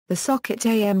The Socket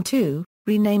AM2,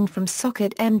 renamed from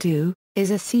Socket M2,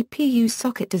 is a CPU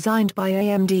socket designed by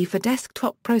AMD for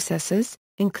desktop processors,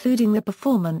 including the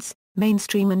performance,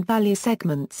 mainstream and value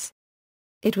segments.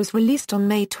 It was released on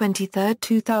May 23,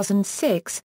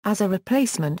 2006, as a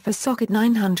replacement for Socket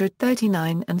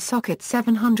 939 and Socket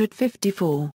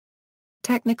 754.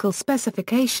 Technical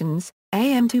specifications: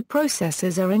 AM2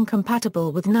 processors are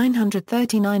incompatible with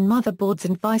 939 motherboards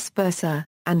and vice versa,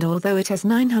 and although it has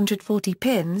 940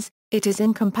 pins, it is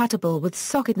incompatible with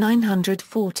Socket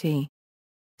 940.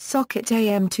 Socket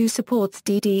AM2 supports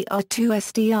DDR2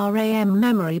 SDRAM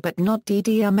memory but not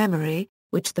DDR memory,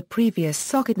 which the previous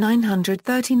Socket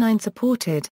 939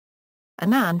 supported.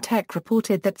 AnandTech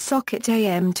reported that Socket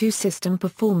AM2 system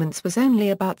performance was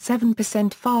only about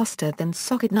 7% faster than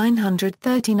Socket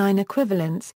 939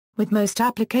 equivalents, with most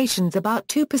applications about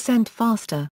 2%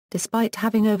 faster, despite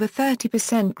having over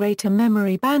 30% greater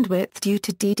memory bandwidth due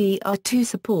to DDR2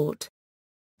 support.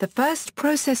 The first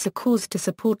processor cores to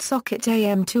support Socket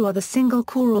AM2 are the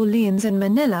single-core Orleans and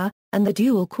Manila, and the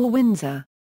dual-core Windsor.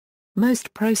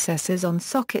 Most processors on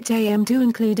Socket AM2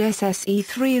 include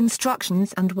SSE3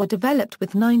 instructions and were developed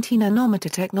with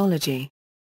 90nm technology.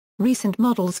 Recent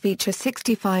models feature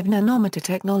 65nm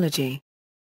technology.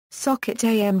 Socket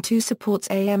AM2 supports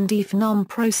AMD Phenom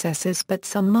processors, but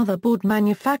some motherboard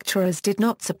manufacturers did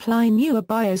not supply newer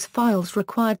BIOS files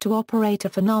required to operate a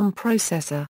Phenom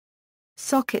processor.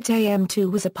 Socket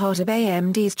AM2 was a part of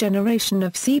AMD's generation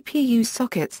of CPU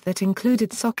sockets that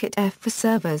included Socket F for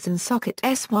servers and Socket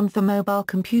S1 for mobile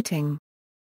computing.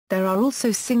 There are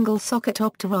also single-socket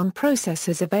Opteron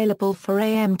processors available for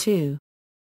AM2.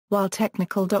 While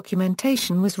technical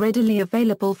documentation was readily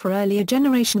available for earlier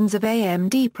generations of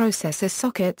AMD processor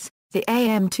sockets, the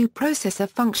AM2 processor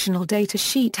functional data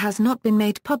sheet has not been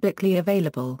made publicly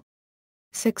available.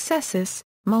 Successors: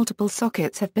 multiple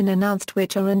sockets have been announced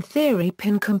which are in theory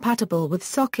pin-compatible with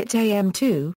Socket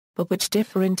AM2, but which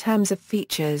differ in terms of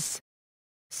features.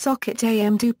 Socket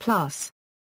AM2 Plus.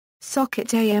 Socket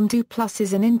AM2 Plus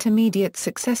is an intermediate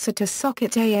successor to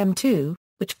Socket AM2,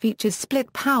 which features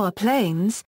split power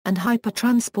planes, and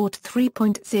Hypertransport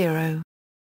 3.0.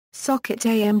 Socket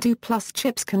AM2 Plus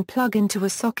chips can plug into a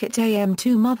Socket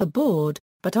AM2 motherboard,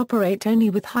 but operate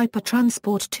only with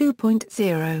Hypertransport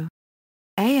 2.0.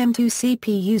 AM2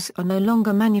 CPUs are no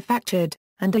longer manufactured,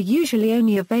 and are usually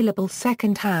only available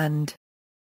second-hand.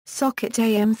 Socket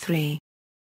AM3.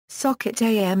 Socket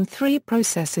AM3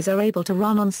 processors are able to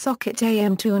run on Socket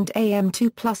AM2 and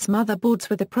AM2 Plus motherboards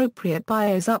with appropriate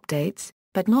BIOS updates,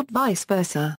 but not vice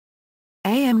versa.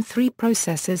 AM3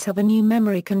 processors have a new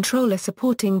memory controller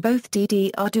supporting both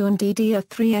DDR2 and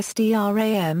DDR3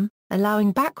 SDRAM,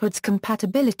 allowing backwards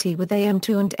compatibility with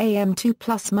AM2 and AM2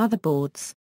 Plus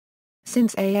motherboards.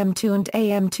 Since AM2 and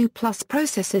AM2 Plus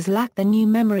processors lack the new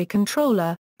memory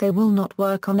controller, they will not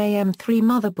work on AM3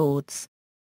 motherboards.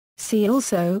 See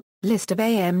also: List of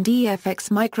AMD FX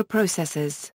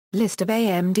microprocessors, List of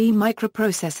AMD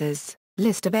microprocessors,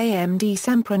 List of AMD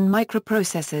Sempron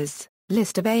microprocessors,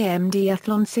 List of AMD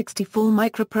Athlon 64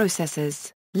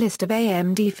 microprocessors, List of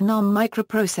AMD Phenom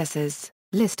microprocessors,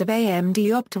 List of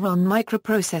AMD Opteron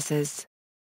microprocessors.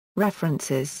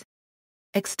 References.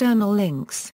 External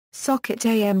links: Socket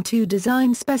AM2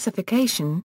 Design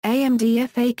Specification, AMD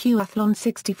FAQ Athlon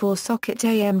 64 Socket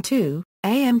AM2,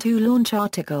 AM2 Launch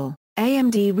Article,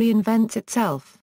 AMD Reinvents Itself.